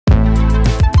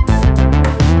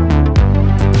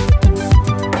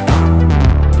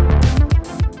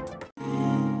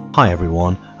Hi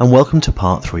everyone, and welcome to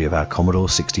part 3 of our Commodore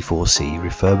 64C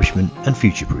refurbishment and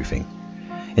future-proofing.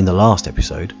 In the last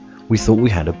episode, we thought we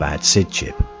had a bad SID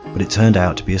chip, but it turned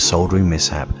out to be a soldering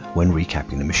mishap when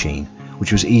recapping the machine,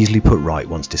 which was easily put right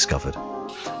once discovered.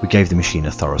 We gave the machine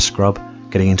a thorough scrub,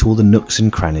 getting into all the nooks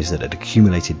and crannies that had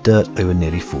accumulated dirt over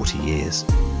nearly 40 years.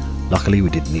 Luckily we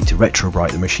didn't need to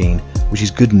retrobrite the machine, which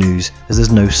is good news as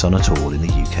there's no sun at all in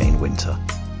the UK in winter,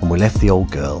 and we left the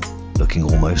old girl looking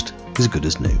almost as good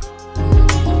as new.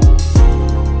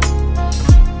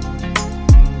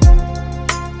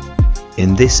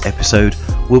 In this episode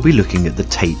we'll be looking at the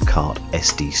Tapecart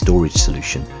SD storage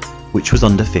solution, which was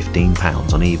under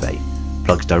 £15 on eBay,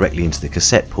 plugs directly into the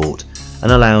cassette port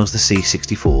and allows the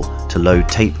C64 to load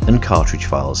tape and cartridge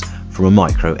files from a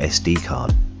micro SD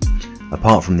card.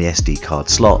 Apart from the SD card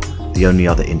slot, the only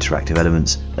other interactive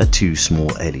elements are two small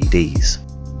LEDs.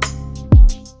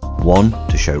 One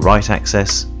to show write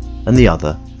access and the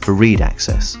other for read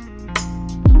access.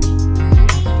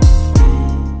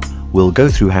 We'll go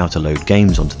through how to load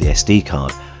games onto the SD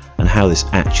card and how this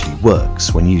actually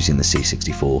works when using the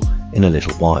C64 in a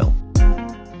little while.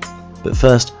 But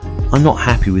first, I'm not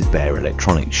happy with bare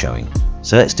electronics showing,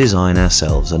 so let's design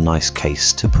ourselves a nice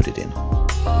case to put it in.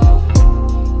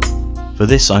 For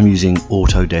this I'm using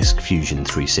Autodesk Fusion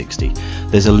 360.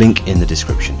 There's a link in the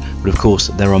description, but of course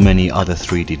there are many other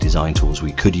 3D design tools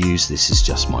we could use, this is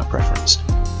just my preference.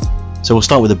 So we'll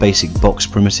start with a basic box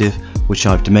primitive, which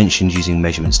I've dimensioned using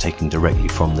measurements taken directly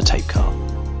from the tape card.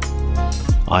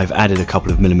 I've added a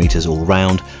couple of millimeters all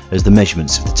round, as the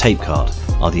measurements of the tape card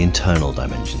are the internal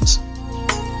dimensions.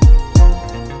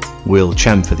 We'll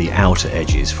chamfer the outer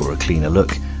edges for a cleaner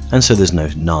look, and so there's no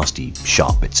nasty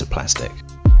sharp bits of plastic.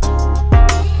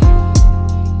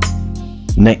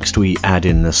 Next we add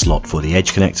in the slot for the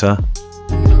edge connector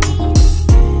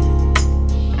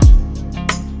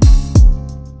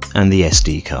and the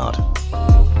SD card.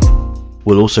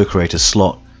 We'll also create a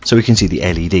slot so we can see the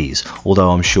LEDs, although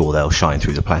I'm sure they'll shine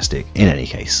through the plastic in any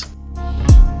case.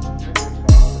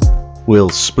 We'll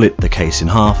split the case in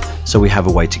half so we have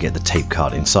a way to get the tape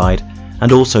card inside,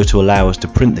 and also to allow us to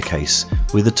print the case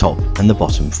with the top and the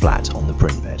bottom flat on the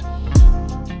print bed.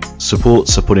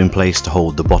 Supports are put in place to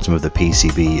hold the bottom of the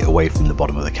PCB away from the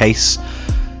bottom of the case,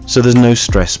 so there's no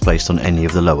stress placed on any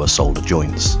of the lower solder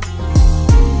joints.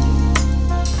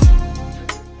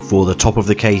 For the top of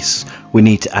the case, we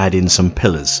need to add in some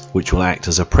pillars, which will act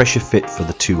as a pressure fit for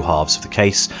the two halves of the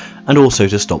case, and also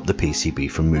to stop the PCB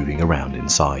from moving around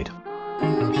inside.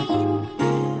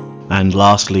 And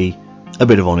lastly, a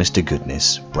bit of honest to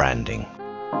goodness branding.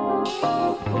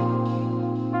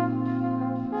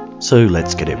 So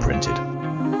let's get it printed.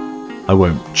 I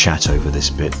won't chat over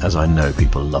this bit, as I know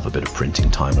people love a bit of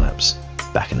printing time-lapse.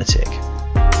 Back in a tick.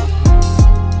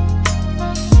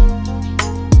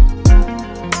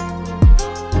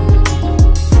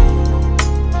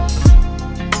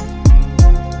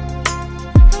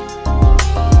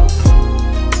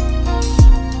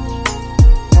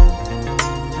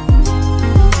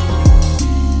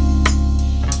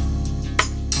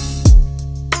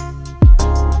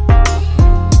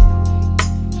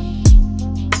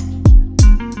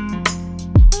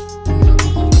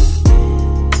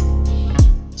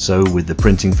 So with the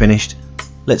printing finished,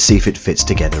 let's see if it fits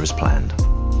together as planned.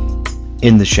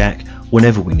 In the shack,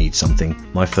 whenever we need something,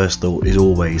 my first thought is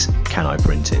always, can I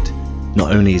print it?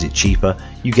 Not only is it cheaper,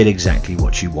 you get exactly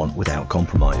what you want without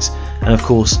compromise, and of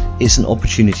course it's an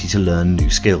opportunity to learn new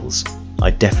skills.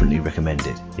 I definitely recommend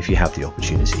it if you have the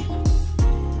opportunity.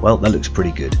 Well, that looks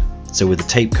pretty good. So with the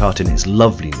tape cart in its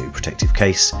lovely new protective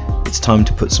case, it's time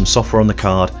to put some software on the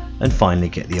card and finally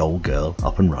get the old girl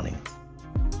up and running.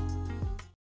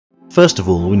 First of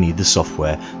all, we need the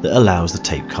software that allows the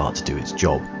tape cart to do its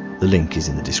job. The link is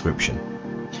in the description.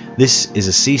 This is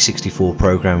a C64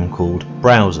 program called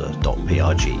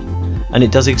browser.prg, and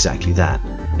it does exactly that.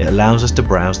 It allows us to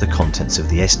browse the contents of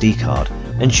the SD card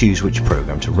and choose which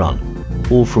program to run,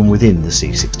 all from within the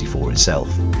C64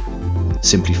 itself.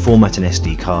 Simply format an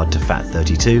SD card to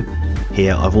FAT32.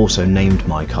 Here I've also named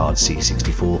my card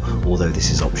C64, although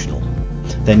this is optional.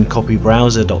 Then copy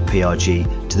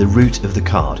browser.prg to the root of the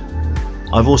card.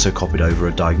 I've also copied over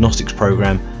a diagnostics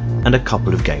program and a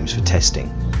couple of games for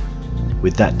testing.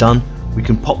 With that done, we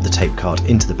can pop the tape card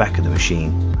into the back of the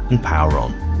machine and power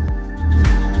on.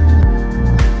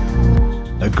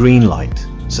 A green light,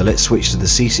 so let's switch to the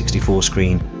C64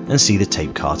 screen and see the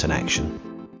tape cart in action.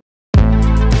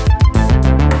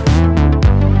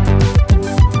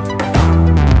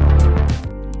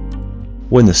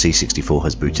 When the C64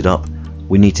 has booted up,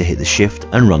 we need to hit the shift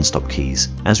and run stop keys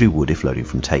as we would if loading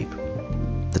from tape.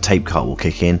 The tape cart will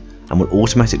kick in and will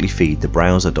automatically feed the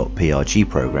browser.prg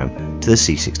program to the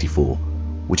C64,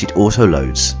 which it auto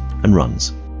loads and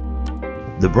runs.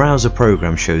 The browser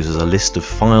program shows us a list of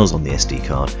files on the SD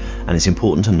card, and it's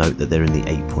important to note that they're in the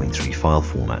 8.3 file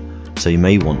format, so you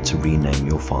may want to rename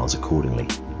your files accordingly.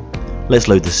 Let's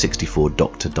load the 64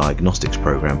 Doctor Diagnostics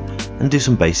program and do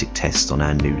some basic tests on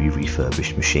our newly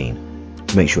refurbished machine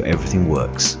to make sure everything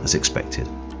works as expected.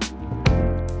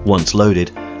 Once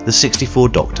loaded, the 64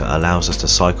 Doctor allows us to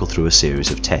cycle through a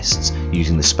series of tests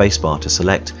using the spacebar to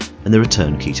select and the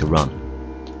return key to run.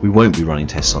 We won't be running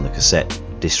tests on the cassette,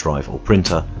 disk drive or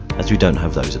printer, as we don't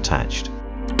have those attached.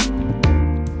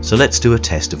 So let's do a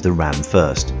test of the RAM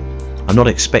first. I'm not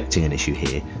expecting an issue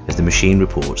here, as the machine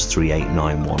reports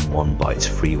 38911 bytes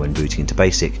free when booting into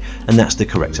BASIC, and that's the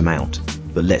correct amount,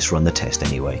 but let's run the test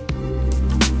anyway.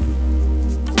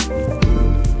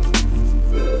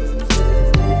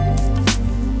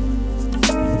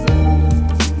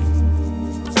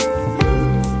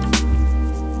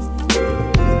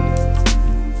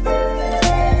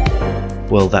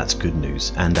 Well, that's good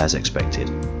news, and as expected.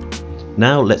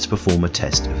 Now let's perform a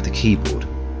test of the keyboard.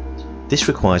 This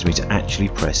requires me to actually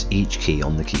press each key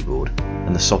on the keyboard,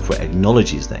 and the software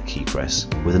acknowledges that key press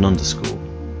with an underscore.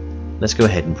 Let's go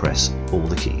ahead and press all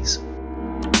the keys.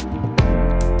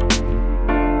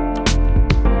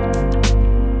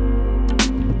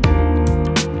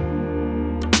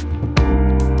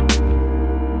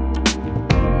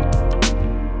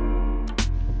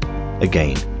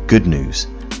 Again, good news,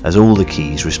 as all the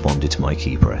keys responded to my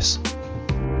key press.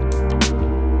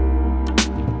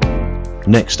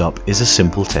 Next up is a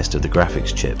simple test of the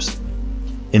graphics chips.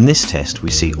 In this test we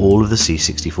see all of the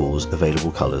C64's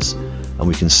available colours, and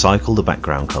we can cycle the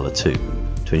background colour too,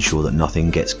 to ensure that nothing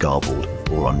gets garbled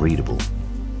or unreadable.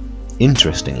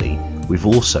 Interestingly, we've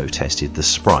also tested the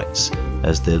sprites,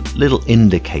 as the little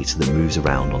indicator that moves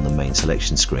around on the main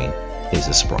selection screen is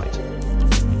a sprite.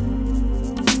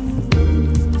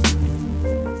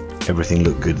 Everything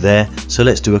looked good there, so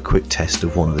let's do a quick test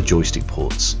of one of the joystick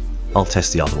ports. I'll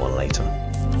test the other one later.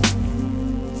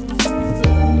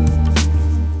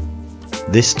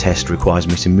 This test requires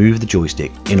me to move the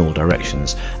joystick in all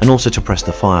directions and also to press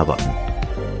the fire button.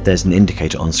 There's an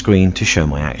indicator on screen to show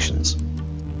my actions.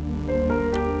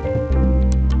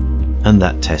 And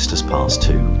that test has passed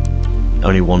too.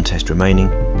 Only one test remaining,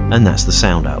 and that's the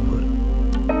sound output.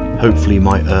 Hopefully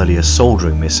my earlier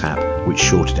soldering mishap, which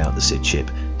shorted out the SID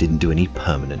chip, didn't do any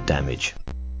permanent damage.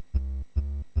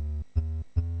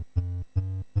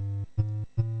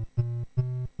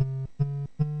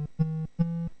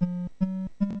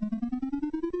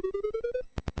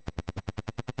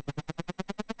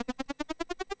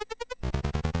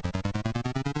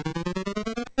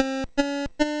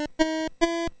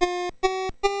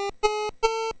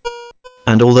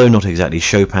 And although not exactly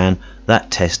Chopin,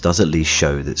 that test does at least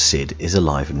show that SID is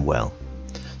alive and well.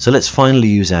 So let's finally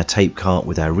use our tape cart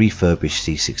with our refurbished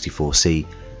C64C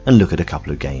and look at a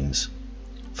couple of games.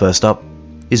 First up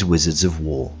is Wizards of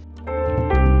War.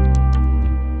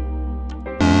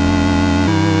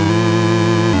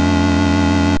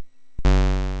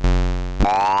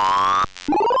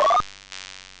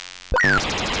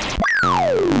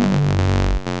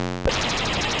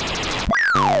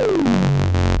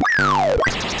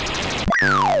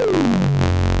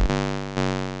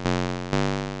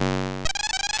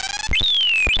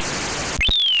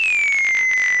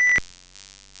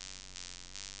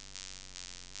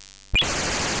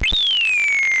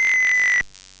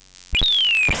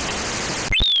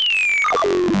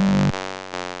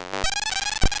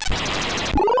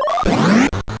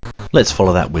 Let's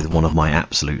follow that with one of my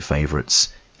absolute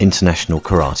favourites, International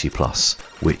Karate Plus,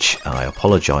 which, I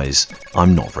apologise,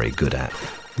 I'm not very good at.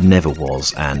 Never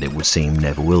was, and it would seem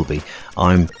never will be.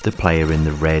 I'm the player in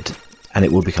the red, and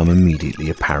it will become immediately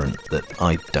apparent that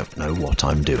I don't know what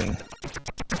I'm doing.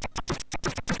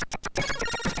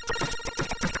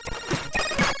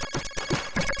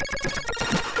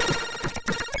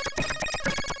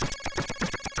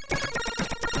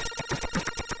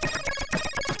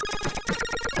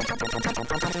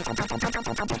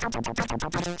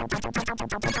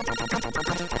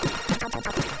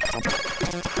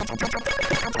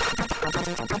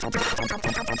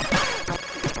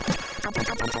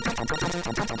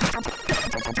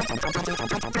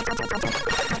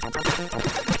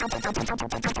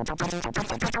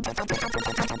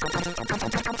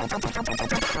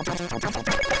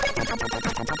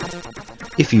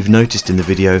 If you've noticed in the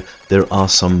video, there are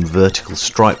some vertical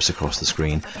stripes across the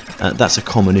screen. That's a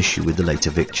common issue with the later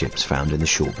VIC chips found in the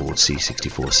shortboard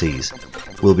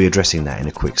C64Cs. We'll be addressing that in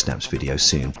a quick snaps video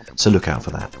soon, so look out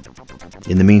for that.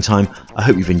 In the meantime, I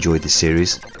hope you've enjoyed this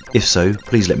series. If so,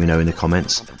 please let me know in the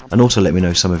comments, and also let me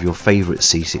know some of your favourite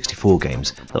C64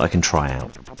 games that I can try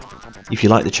out. If you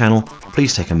like the channel,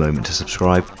 please take a moment to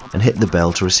subscribe and hit the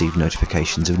bell to receive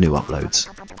notifications of new uploads.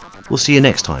 We'll see you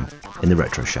next time in the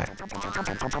Retro Shack.